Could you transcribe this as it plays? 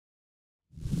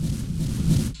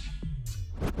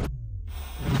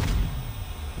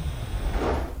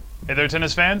Hey there,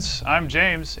 tennis fans. I'm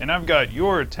James, and I've got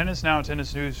your Tennis Now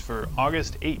tennis news for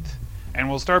August 8th. And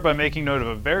we'll start by making note of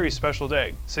a very special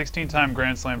day. 16-time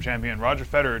Grand Slam champion Roger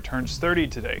Federer turns 30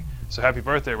 today, so happy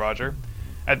birthday, Roger.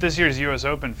 At this year's US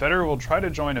Open, Federer will try to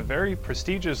join a very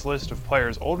prestigious list of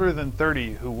players older than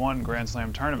 30 who won Grand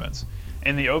Slam tournaments.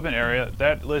 In the Open area,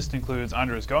 that list includes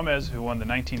Andres Gomez, who won the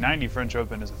 1990 French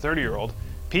Open as a 30-year-old,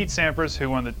 Pete Sampras, who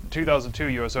won the 2002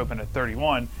 US Open at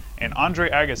 31, and Andre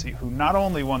Agassi, who not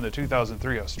only won the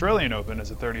 2003 Australian Open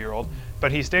as a 30-year-old,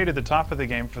 but he stayed at the top of the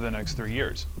game for the next 3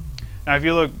 years. Now, if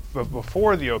you look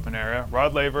before the Open era,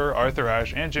 Rod Laver, Arthur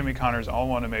Ashe, and Jimmy Connors all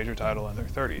won a major title in their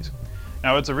 30s.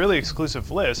 Now, it's a really exclusive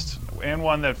list, and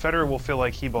one that Federer will feel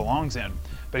like he belongs in,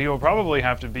 but he will probably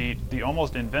have to beat the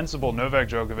almost invincible Novak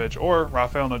Djokovic or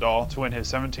Rafael Nadal to win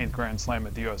his 17th Grand Slam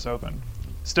at the US Open.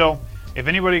 Still, if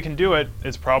anybody can do it,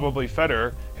 it's probably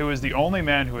Federer, who is the only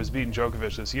man who has beaten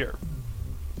Djokovic this year.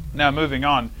 Now, moving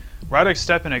on, Radek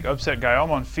Stepanek upset Gael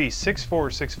Monfils 6-4,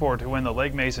 6-4 to win the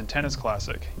Lake Mason Tennis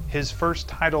Classic, his first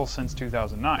title since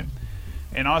 2009.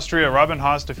 In Austria, Robin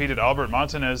Haas defeated Albert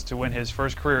Martinez to win his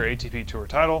first career ATP Tour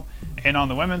title, and on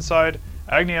the women's side,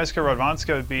 Agnieszka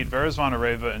Radwanska beat Vera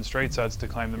Zvonareva in straight sets to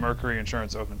claim the Mercury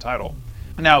Insurance Open title.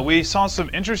 Now, we saw some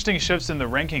interesting shifts in the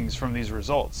rankings from these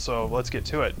results, so let's get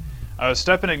to it.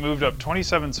 Stepanek moved up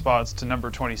 27 spots to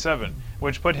number 27,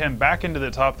 which put him back into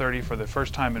the top 30 for the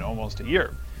first time in almost a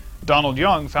year. Donald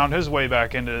Young found his way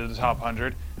back into the top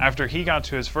 100 after he got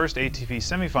to his first ATP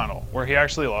semifinal, where he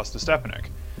actually lost to Stepanek.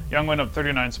 Young went up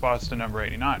 39 spots to number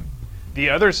 89.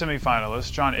 The other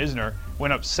semifinalist, John Isner,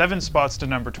 went up 7 spots to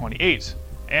number 28,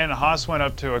 and Haas went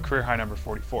up to a career-high number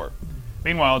 44.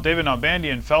 Meanwhile, David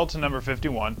Nalbandian fell to number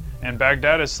 51, and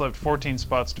Baghdadis slipped 14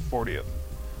 spots to 40th.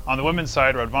 On the women's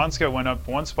side, Radwanska went up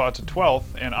 1 spot to 12th,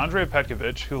 and Andrea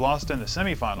Petkovic, who lost in the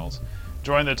semifinals,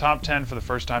 joined the top 10 for the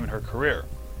first time in her career.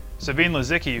 Sabine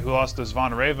Lisicki, who lost to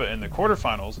Zvonareva in the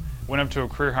quarterfinals, went up to a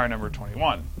career-high number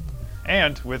 21.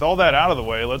 And, with all that out of the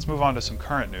way, let's move on to some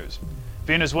current news.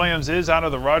 Venus Williams is out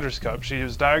of the Rogers Cup. She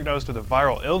was diagnosed with a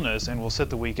viral illness and will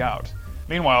sit the week out.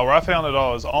 Meanwhile, Rafael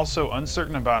Nadal is also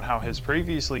uncertain about how his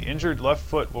previously injured left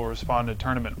foot will respond to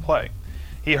tournament play.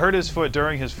 He hurt his foot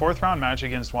during his 4th-round match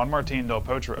against Juan Martín del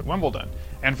Potro at Wimbledon,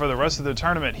 and for the rest of the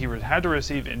tournament he had to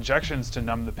receive injections to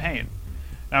numb the pain.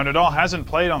 Now, Nadal hasn't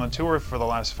played on the tour for the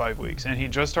last 5 weeks, and he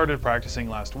just started practicing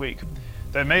last week.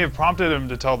 That may have prompted him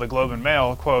to tell the Globe and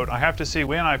Mail, quote, "I have to see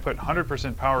when I put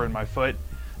 100% power in my foot,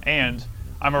 and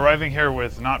I'm arriving here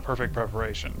with not perfect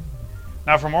preparation."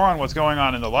 Now, for more on what's going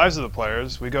on in the lives of the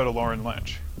players, we go to Lauren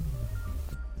Lynch.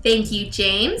 Thank you,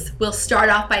 James. We'll start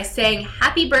off by saying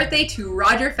happy birthday to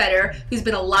Roger Federer, who's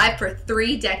been alive for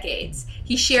 3 decades.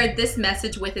 He shared this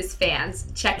message with his fans.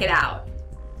 Check it out.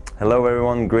 Hello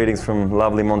everyone, greetings from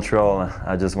lovely Montreal.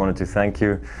 I just wanted to thank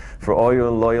you for all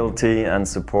your loyalty and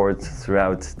support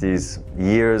throughout these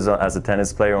years as a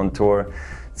tennis player on tour.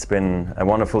 It's been a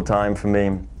wonderful time for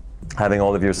me having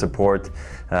all of your support.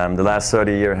 The last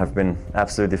 30 years have been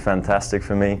absolutely fantastic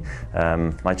for me.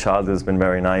 My childhood has been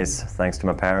very nice, thanks to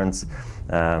my parents.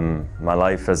 My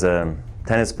life as a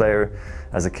tennis player,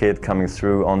 as a kid coming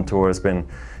through on tour has been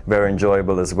very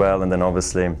enjoyable as well. And then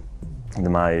obviously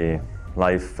my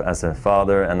life as a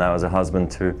father and now as a husband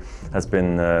too has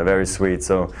been very sweet.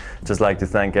 So just like to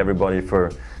thank everybody for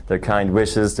their kind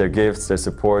wishes, their gifts, their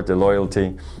support, their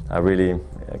loyalty. I really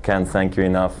can't thank you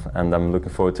enough, and I'm looking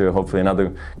forward to hopefully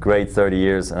another great 30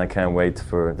 years, and I can't wait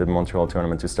for the Montreal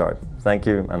tournament to start. Thank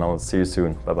you, and I'll see you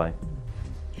soon. Bye-bye.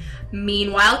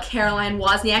 Meanwhile, Caroline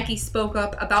Wozniacki spoke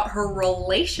up about her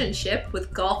relationship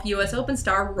with golf US Open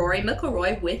star Rory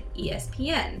McIlroy with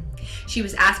ESPN. She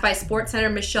was asked by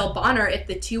SportsCenter Michelle Bonner if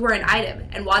the two were an item,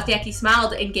 and Wozniacki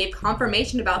smiled and gave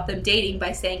confirmation about them dating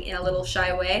by saying in a little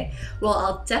shy way, "Well,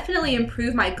 I'll definitely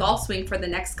improve my golf swing for the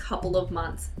next couple of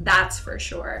months, that's for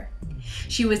sure."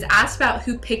 She was asked about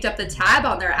who picked up the tab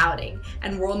on their outing,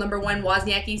 and world number 1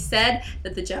 Wozniacki said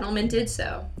that the gentleman did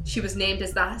so. She was named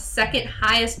as the 2nd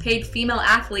highest paid female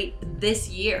athlete this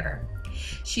year.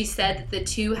 She said that the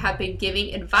two have been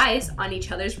giving advice on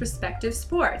each other's respective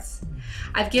sports.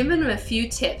 "I've given him a few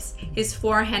tips. His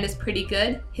forehand is pretty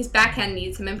good. His backhand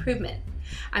needs some improvement.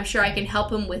 I'm sure I can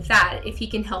help him with that if he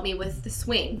can help me with the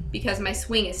swing, because my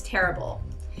swing is terrible."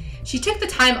 She took the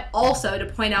time also to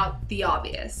point out the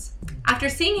obvious. "After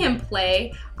seeing him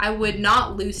play, I would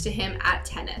not lose to him at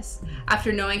tennis.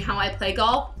 After knowing how I play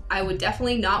golf, I would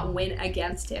definitely not win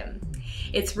against him."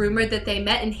 It's rumored that they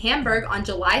met in Hamburg on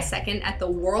July 2nd at the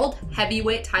World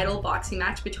Heavyweight title boxing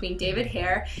match between David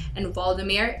Hare and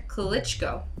Vladimir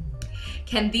Klitschko.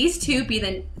 Can these two be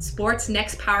the sport's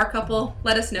next power couple?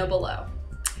 Let us know below.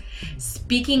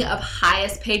 Speaking of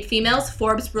highest paid females,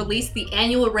 Forbes released the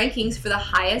annual rankings for the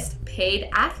highest paid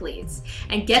athletes.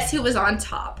 And guess who was on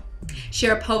top?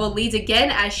 Sharapova leads again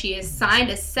as she has signed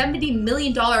a $70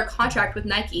 million contract with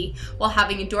Nike while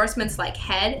having endorsements like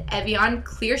Head, Evian,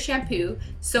 Clear Shampoo,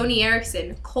 Sony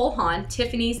Ericsson, Cole Haan,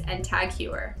 Tiffany's, and Tag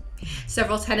Heuer.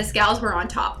 Several tennis gals were on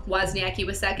top. Wozniacki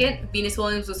was second, Venus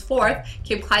Williams was fourth,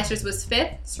 Kim Clijsters was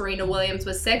fifth, Serena Williams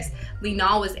was sixth, Li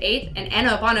Na was eighth, and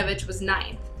Anna Ivanovic was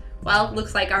ninth. Well,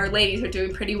 looks like our ladies are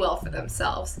doing pretty well for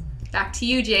themselves. Back to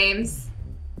you, James.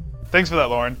 Thanks for that,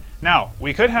 Lauren. Now,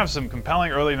 we could have some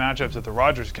compelling early matchups at the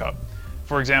Rogers Cup.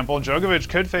 For example, Djokovic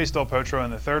could face Del Potro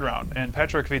in the third round, and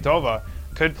Petra Kvitova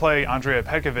could play Andrea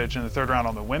Petkovic in the third round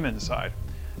on the women's side.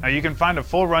 Now, you can find a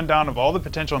full rundown of all the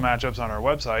potential matchups on our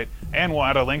website, and we'll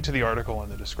add a link to the article in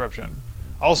the description.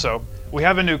 Also, we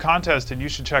have a new contest and you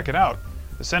should check it out.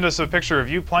 Send us a picture of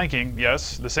you planking,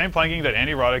 yes, the same planking that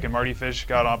Andy Roddick and Marty Fish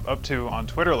got up to on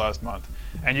Twitter last month,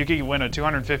 and you can win a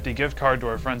 $250 gift card to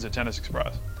our friends at Tennis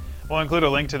Express. We'll include a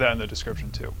link to that in the description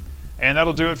too. And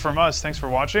that'll do it from us. Thanks for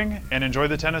watching, and enjoy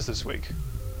the tennis this week.